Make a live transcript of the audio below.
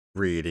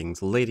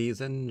Greetings,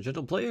 ladies and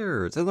gentle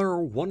players, and their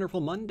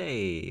wonderful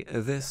Monday,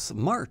 this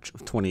March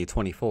of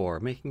 2024,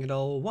 making it a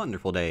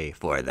wonderful day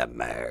for the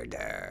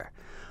murder.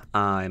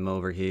 I'm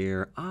over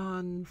here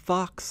on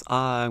Fox.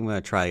 I'm going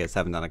to try to get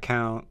 7 on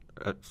account.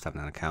 7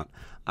 on account.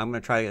 I'm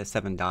going to try to get a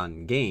 7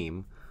 on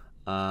game.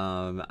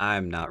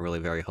 I'm not really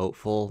very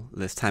hopeful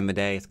this time of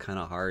day. It's kind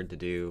of hard to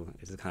do.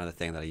 This is kind of the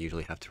thing that I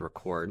usually have to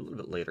record a little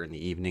bit later in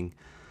the evening.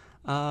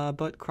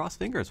 But cross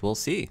fingers, we'll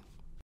see.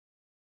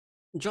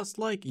 Just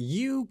like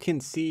you can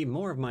see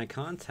more of my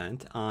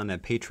content on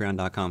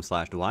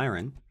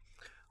patreon.com/Dwyrin,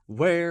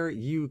 where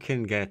you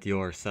can get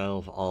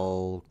yourself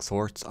all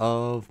sorts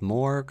of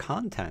more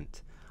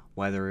content.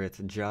 Whether it's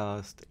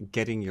just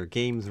getting your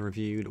games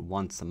reviewed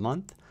once a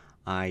month,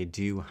 I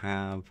do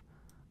have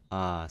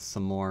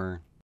some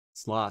more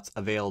slots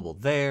available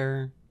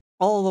there.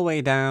 All the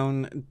way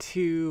down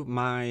to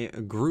my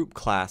group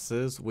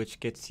classes, which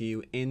gets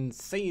you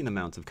insane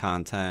amounts of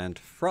content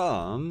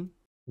from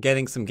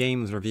getting some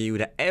games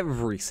reviewed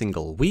every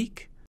single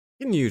week.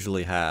 You can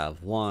usually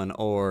have one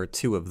or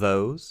two of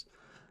those,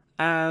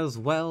 as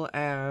well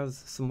as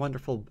some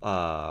wonderful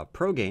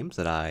pro games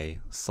that I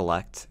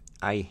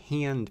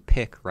hand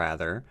pick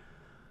rather,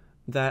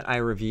 that I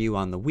review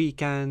on the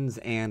weekends,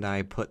 and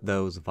I put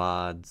those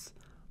VODs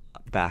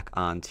back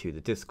onto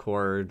the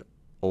Discord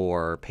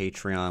or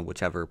Patreon,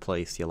 whichever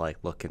place you like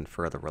looking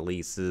for the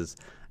releases.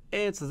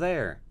 It's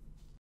there.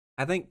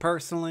 I think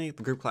personally,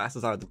 the group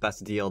classes are the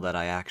best deal that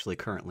I actually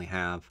currently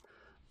have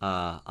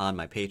on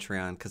my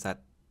Patreon, because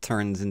that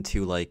turns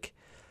into like,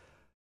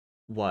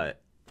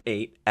 what,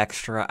 8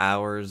 extra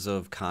hours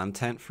of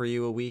content for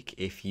you a week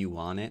if you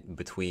want it,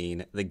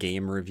 between the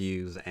game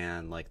reviews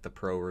and like the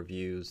pro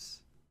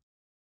reviews.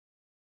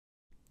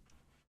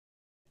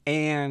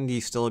 And you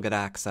still get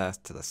access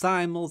to the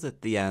simuls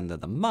at the end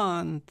of the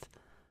month.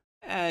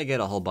 I get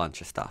a whole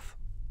bunch of stuff.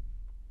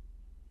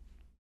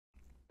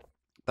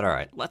 But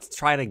alright, let's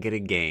try to get a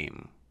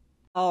game.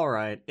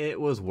 Alright, it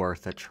was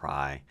worth a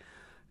try.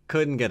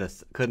 Couldn't get a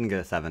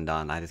 7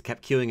 done. I just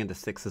kept queuing into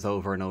 6s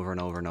over and over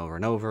and over and over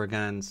and over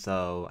again,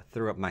 so I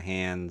threw up my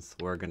hands.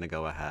 We're gonna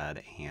go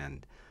ahead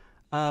and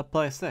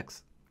play a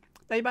 6.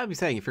 Now you might be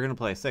saying, if you're gonna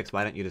play a 6,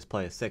 why don't you just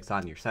play a 6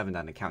 on your 7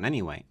 done account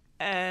anyway?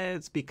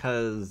 It's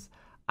because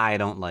I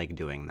don't like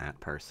doing that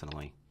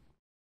personally.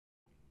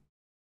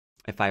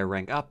 If I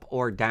rank up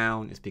or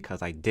down, it's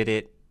because I did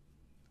it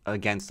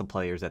against the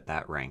players at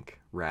that rank,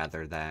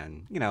 rather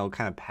than, you know,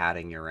 kind of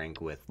padding your rank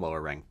with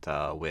lower ranked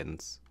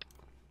wins.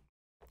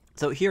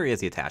 So here is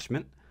the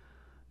attachment,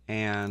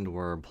 and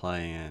we're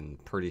playing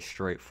pretty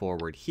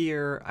straightforward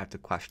here. I have to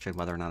question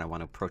whether or not I want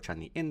to approach on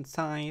the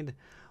inside,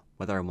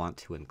 whether I want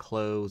to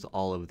enclose.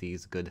 All of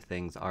these good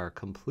things are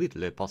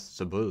completely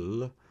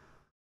possible.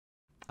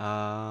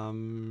 No,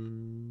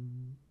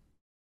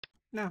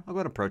 I'll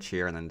go to approach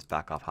here and then just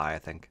back off high, I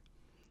think.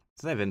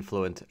 Since I have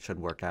influence, it should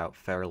work out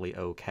fairly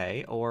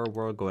okay, or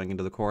we're going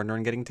into the corner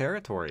and getting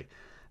territory.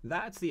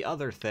 That's the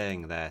other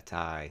thing that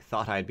I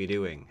thought I'd be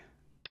doing.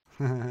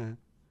 And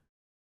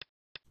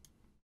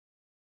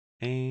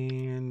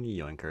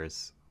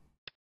yoinkers.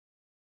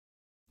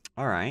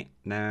 Alright,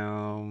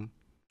 now...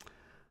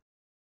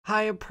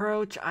 high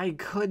approach, I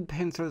could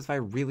pincer this if I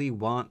really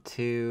want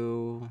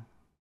to.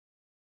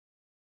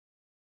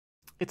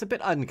 It's a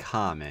bit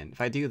uncommon. If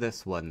I do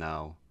this one,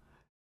 though,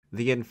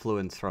 the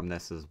influence from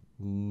this is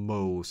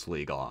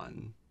mostly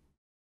gone.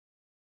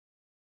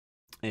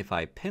 If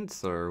I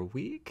pincer,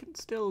 we can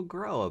still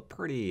grow a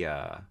pretty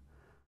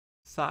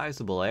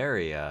sizable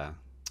area.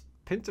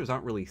 Pincers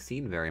aren't really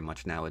seen very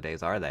much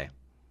nowadays, are they?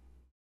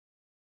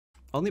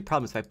 Only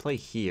problem is if I play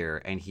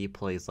here and he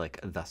plays like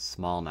the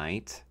small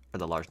knight, or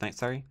the large knight,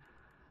 sorry,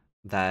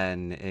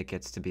 then it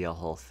gets to be a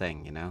whole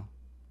thing, you know?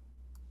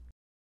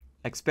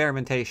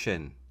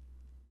 Experimentation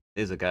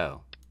is a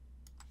go.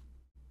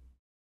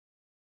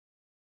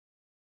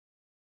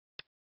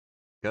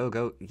 Go,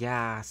 go.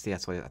 Yeah, see,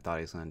 that's what I thought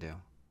he was going to do.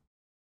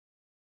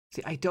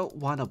 See, I don't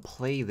want to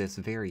play this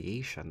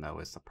variation, though,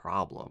 is the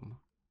problem.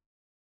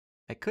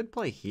 I could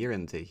play here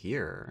into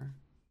here.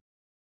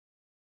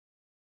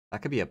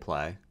 That could be a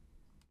play.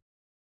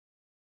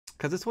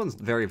 Because this one's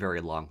very,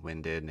 very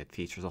long-winded, and it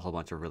features a whole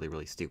bunch of really,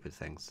 really stupid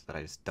things that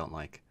I just don't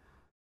like.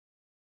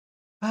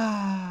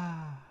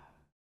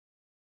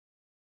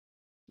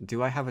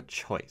 Do I have a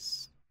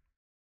choice?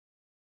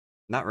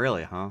 Not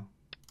really, huh?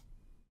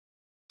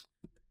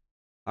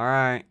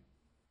 Alright.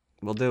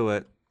 We'll do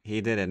it.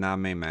 He did it, not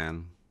me,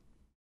 man.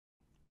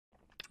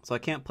 So I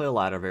can't play a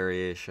ladder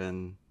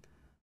variation.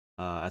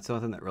 That's the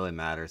only thing that really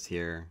matters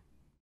here.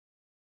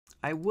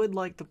 I would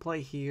like to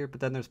play here,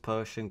 but then there's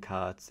potion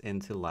cuts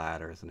into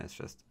ladders, and it's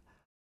just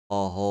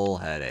a whole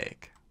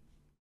headache.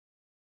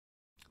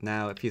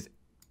 Now, if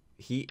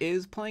he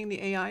is playing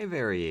the AI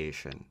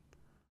variation.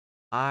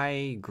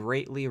 I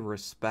greatly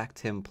respect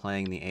him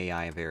playing the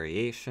AI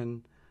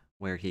variation,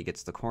 where he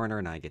gets the corner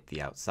and I get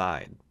the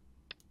outside.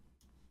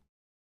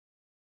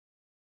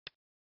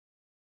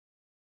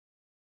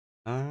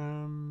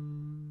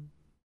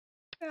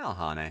 Yeah,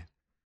 Hane.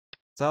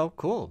 So,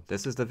 cool.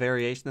 This is the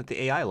variation that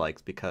the AI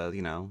likes because,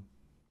 you know,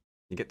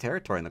 You get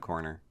territory in the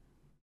corner.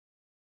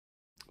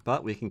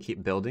 But we can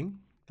keep building,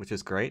 which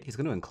is great. He's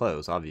going to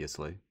enclose,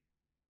 obviously.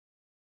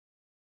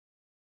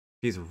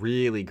 He's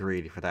really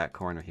greedy for that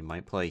corner. He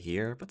might play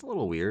here, but it's a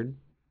little weird.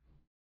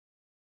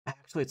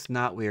 Actually, it's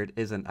not weird,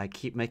 isn't? I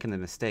keep making the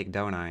mistake,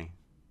 don't I?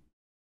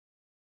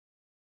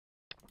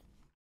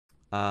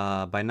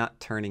 By not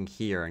turning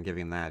here and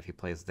giving that, if he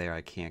plays there,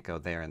 I can't go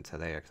there into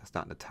there, because it's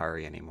not an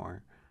Atari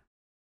anymore.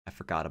 I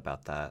forgot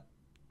about that.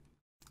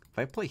 If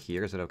I play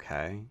here, is it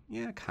okay?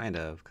 Yeah, kind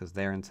of, because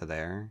there into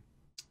there.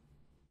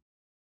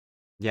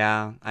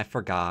 Yeah, I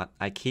forgot.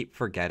 I keep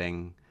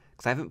forgetting,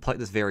 because I haven't played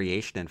this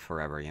variation in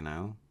forever, you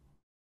know?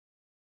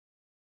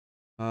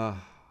 Ugh.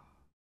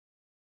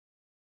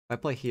 If I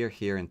play here,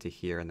 here, into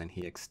here, and then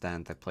he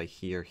extends, I play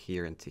here,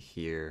 here, into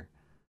here.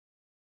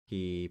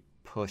 He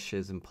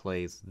pushes and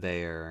plays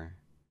there.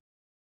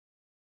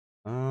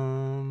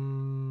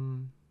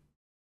 I'm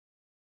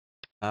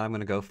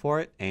gonna go for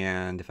it,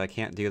 and if I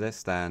can't do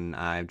this, then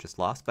I've just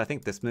lost. But I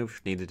think this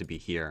move needed to be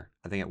here.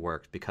 I think it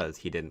worked because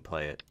he didn't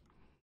play it.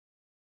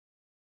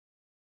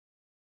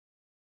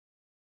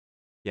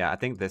 Yeah, I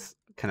think this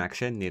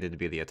connection needed to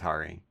be the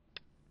Atari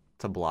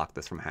to block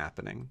this from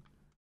happening.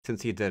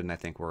 Since he didn't, I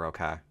think we're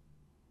okay.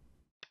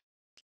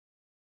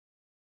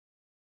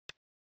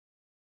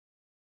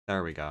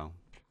 There we go.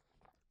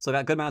 So I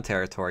got a good amount of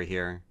territory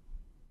here.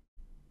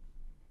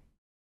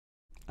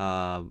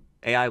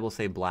 AI will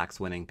say black's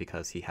winning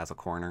because he has a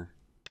corner.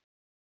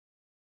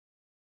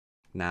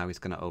 Now he's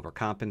going to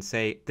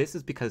overcompensate. This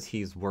is because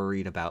he's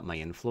worried about my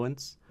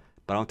influence,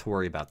 but I don't have to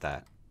worry about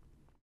that.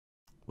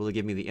 Will he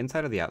give me the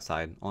inside or the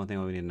outside? Only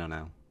thing we need to know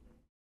now.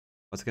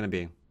 What's it going to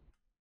be?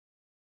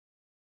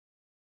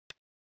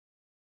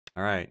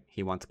 Alright,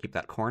 he wants to keep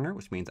that corner,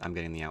 which means I'm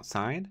getting the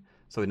outside.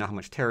 So we know how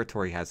much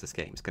territory he has this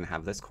game. He's going to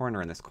have this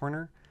corner and this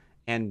corner.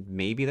 And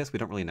maybe this, we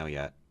don't really know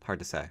yet. Hard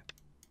to say.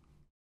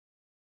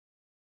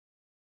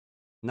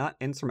 Not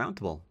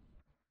insurmountable.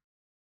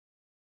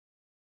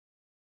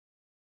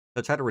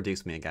 They'll try to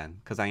reduce me again,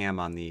 because I am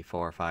on the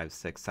 4, 5,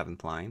 6,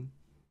 7th line.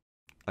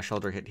 A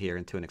shoulder hit here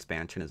into an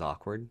expansion is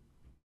awkward.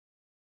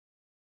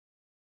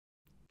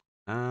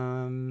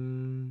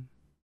 I'm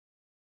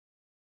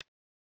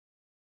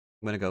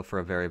going to go for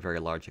a very, very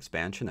large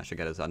expansion. That should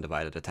get his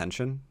undivided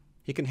attention.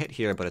 He can hit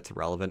here, but it's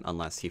irrelevant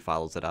unless he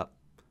follows it up.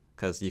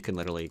 Because you can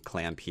literally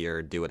clamp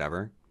here, do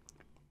whatever.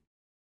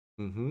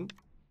 Going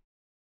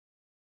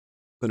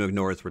to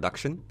ignore his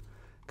reduction.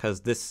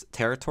 Because this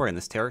territory and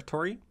this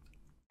territory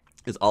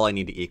is all I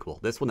need to equal.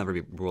 This will never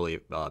be really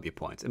be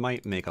points. It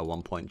might make a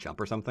 1-point jump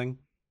or something.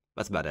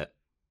 That's about it.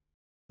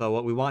 So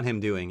what we want him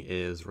doing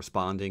is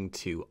responding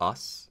to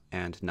us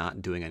and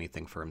not doing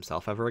anything for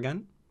himself ever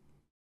again.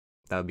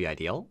 That would be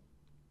ideal.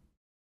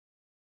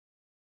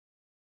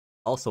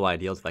 Also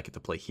ideal is if I get to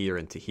play here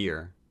into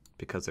here,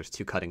 because there's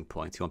 2 cutting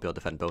points. You won't be able to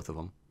defend both of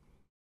them.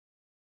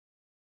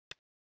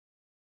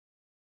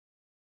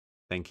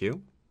 Thank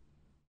you.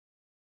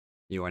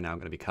 You are now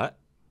going to be cut.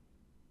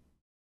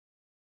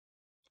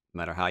 No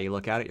matter how you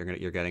look at it,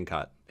 you're getting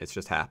cut. It's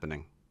just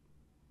happening.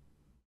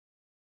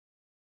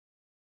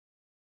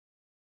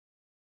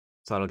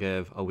 So that'll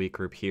give a weak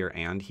group here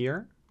and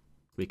here.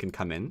 We can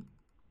come in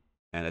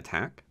and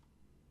attack.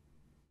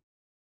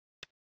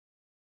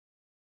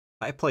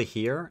 If I play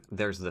here,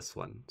 there's this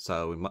one.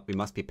 So we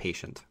must be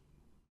patient.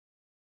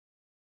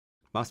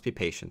 Must be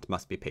patient,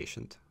 must be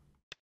patient.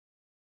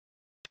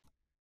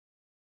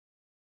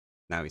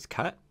 Now he's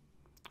cut,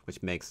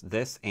 which makes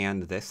this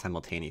and this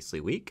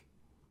simultaneously weak.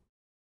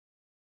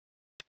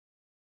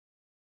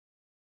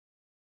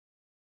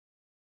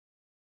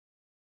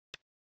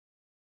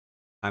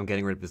 I'm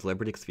getting rid of his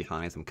liberty because if he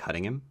hides, I'm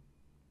cutting him.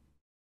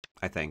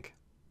 I think.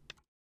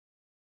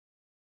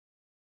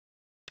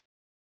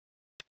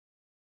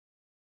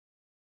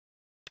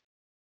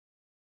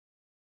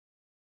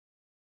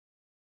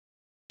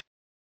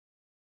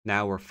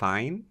 Now we're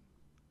fine.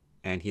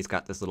 And he's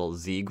got this little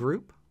Z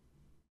group.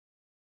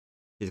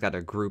 He's got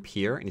a group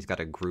here, and he's got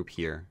a group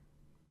here.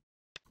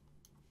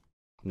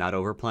 Not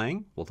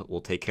overplaying.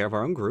 We'll take care of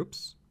our own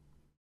groups.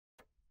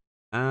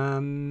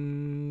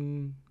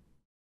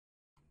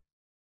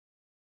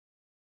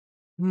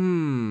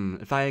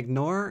 If I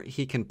ignore,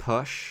 he can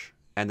push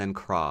and then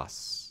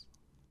cross.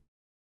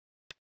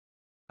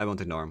 I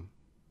won't ignore him.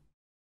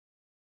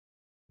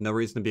 No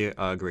reason to be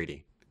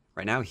greedy.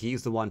 Right now,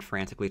 he's the one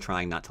frantically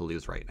trying not to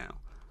lose right now.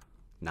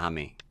 Not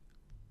me.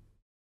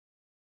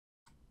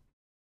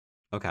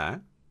 Okay.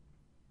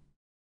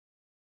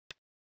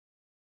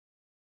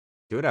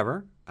 Do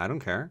whatever. I don't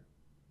care.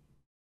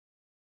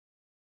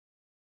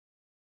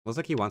 Looks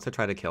like he wants to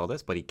try to kill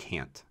this, but he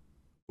can't.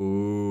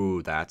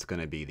 Ooh, that's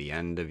gonna be the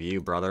end of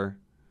you, brother.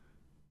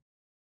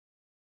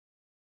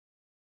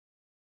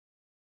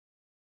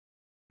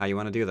 How you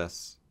want to do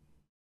this?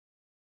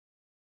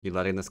 You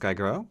letting this guy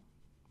grow?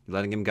 You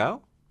letting him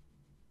go?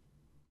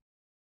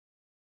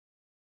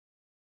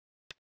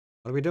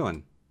 What are we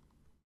doing?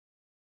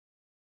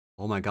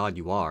 Oh my god,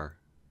 you are.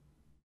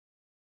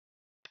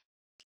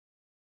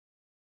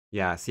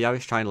 Yeah, see how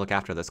he's trying to look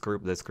after this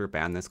group,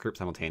 and this group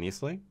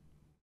simultaneously?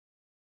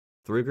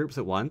 3 groups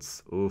at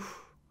once?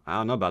 Oof. I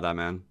don't know about that,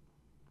 man.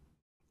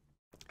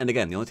 And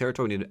again, the only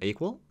territory we need to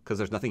equal, because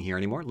there's nothing here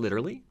anymore,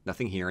 literally.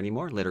 Nothing here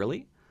anymore,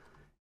 literally.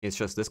 It's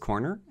just this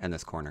corner and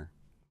this corner.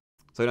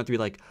 So I don't have to be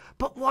like,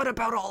 but what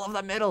about all of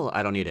the middle?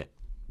 I don't need it.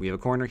 We have a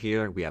corner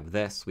here, we have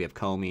this, we have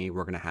Comey,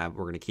 we're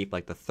gonna keep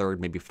like the third,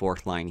 maybe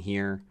fourth line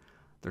here.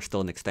 There's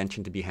still an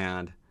extension to be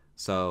had.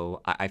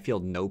 So I feel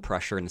no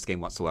pressure in this game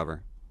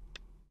whatsoever.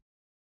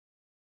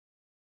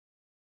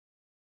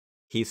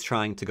 He's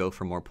trying to go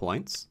for more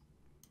points,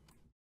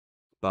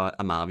 but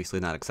I'm obviously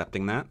not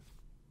accepting that.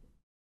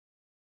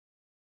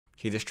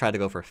 He just tried to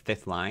go for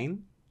fifth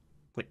line.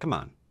 Like, come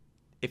on.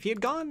 If he had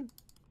gone,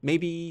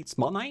 maybe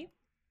Small Knight?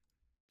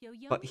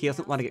 But he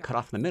doesn't want to get cut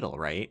off in the middle,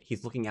 right?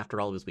 He's looking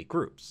after all of his weak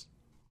groups.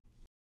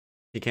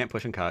 He can't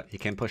push and cut. He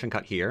can push and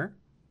cut here.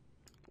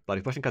 But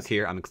if he push and cuts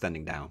here, I'm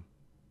extending down.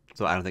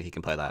 So I don't think he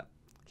can play that.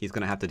 He's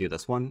going to have to do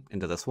this one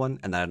into this one,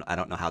 and then I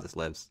don't know how this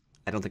lives.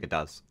 I don't think it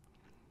does.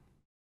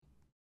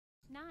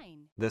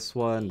 9, this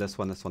one, this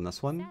one, this one,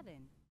 this one. 7,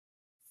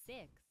 6,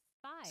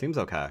 5, Seems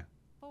okay.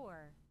 4,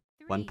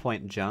 3, 1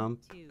 point jump,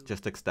 2,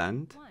 just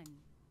extend. 1.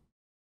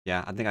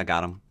 Yeah, I think I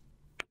got him.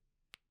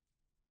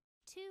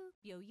 2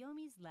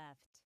 Yo-Yomis left.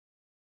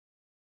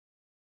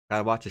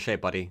 Gotta watch your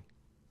shape, buddy.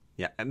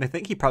 Yeah, and I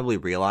think he probably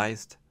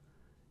realized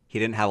he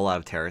didn't have a lot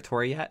of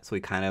territory yet, so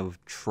he kind of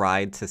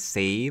tried to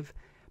save,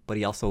 but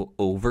he also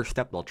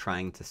overstepped while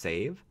trying to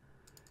save.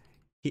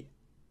 He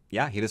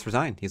just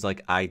resigned. He's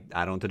like, I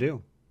don't know what to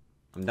do.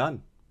 I'm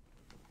done.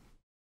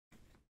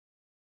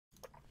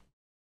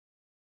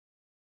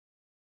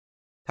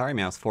 Power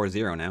Mouse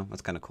 4-0 now.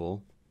 That's kind of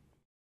cool.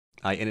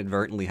 I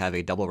inadvertently have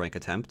a double rank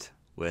attempt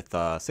with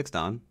 6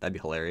 Dawn. That'd be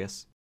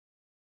hilarious.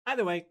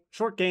 Either way,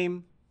 short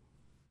game.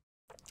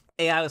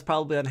 AI was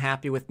probably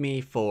unhappy with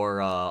me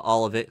for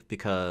all of it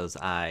because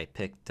I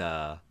picked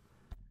the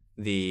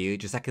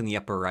Jacek in the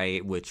upper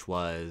right, which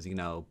was, you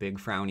know, big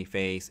frowny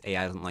face.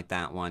 AI doesn't like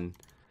that one.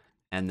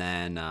 And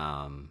then if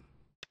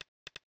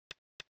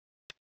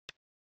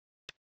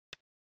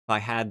I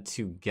had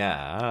to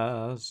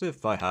guess,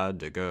 it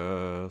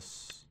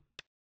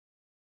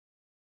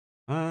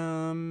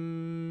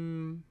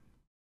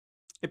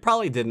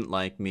probably didn't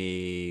like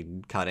me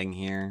cutting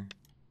here.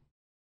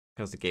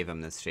 Because it gave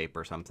him this shape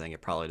or something.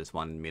 It probably just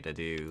wanted me to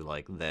do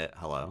like that.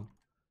 Hello?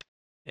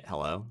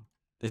 Hello?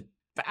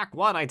 Back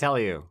one, I tell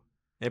you!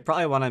 It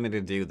probably wanted me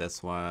to do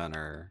this one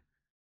or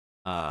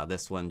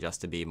this one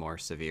just to be more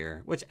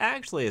severe. Which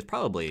actually is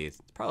probably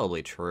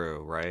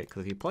true, right?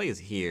 Because if he plays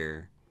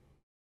here,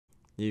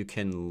 you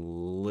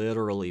can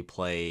literally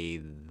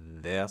play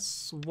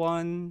this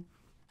one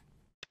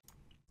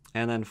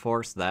and then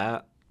force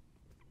that.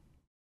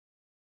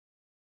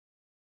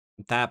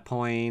 That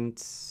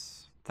point,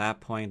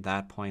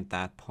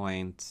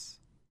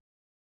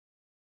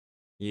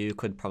 you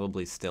could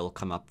probably still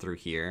come up through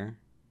here.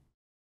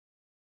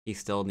 He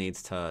still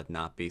needs to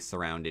not be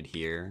surrounded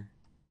here.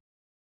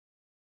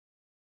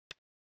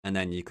 And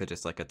then you could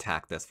just like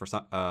attack this for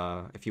some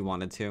if you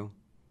wanted to.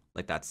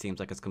 Like that seems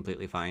like it's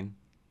completely fine.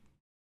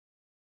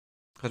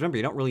 Because remember,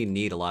 you don't really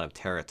need a lot of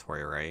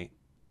territory, right?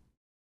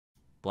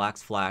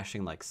 Black's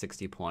flashing like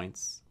 60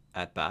 points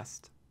at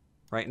best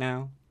right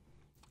now.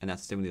 And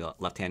that's assuming the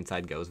left-hand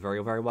side goes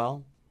very, very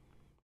well.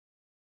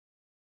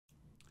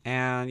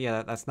 And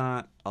yeah, that's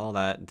not all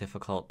that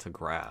difficult to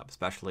grab,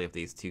 especially if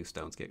these 2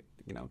 stones get,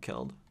 you know,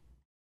 killed.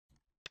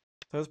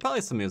 So there's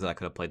probably some moves that I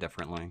could have played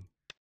differently.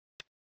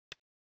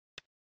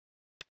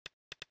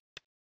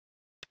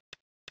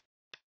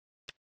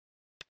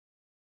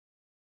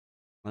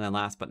 And then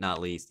last but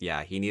not least,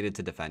 yeah, he needed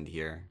to defend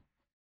here.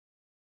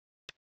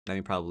 Then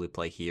he probably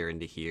play here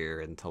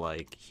into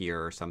like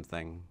here or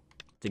something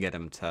to get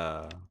him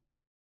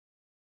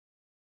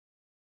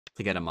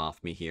get him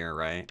off me here,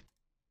 right?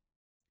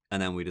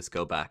 And then we just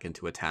go back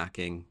into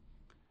attacking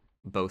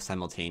both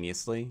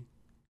simultaneously.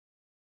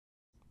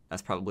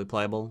 That's probably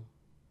playable.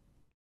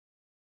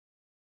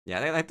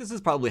 Yeah, this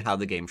is probably how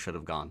the game should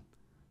have gone.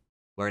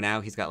 Where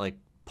now he's got like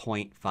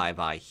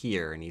 0.5i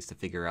here and needs to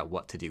figure out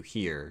what to do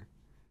here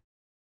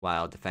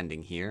while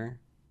defending here.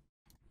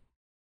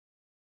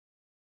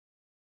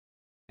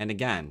 And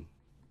again,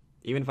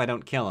 even if I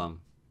don't kill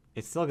him,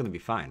 it's still going to be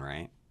fine,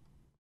 right?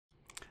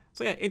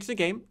 So yeah, it's a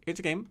game.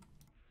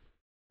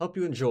 Hope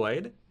you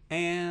enjoyed,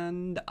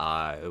 and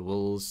I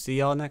will see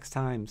y'all next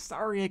time.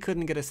 Sorry I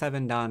couldn't get a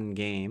 7 Dawn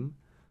game,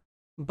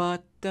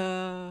 but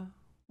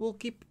we'll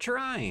keep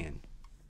trying.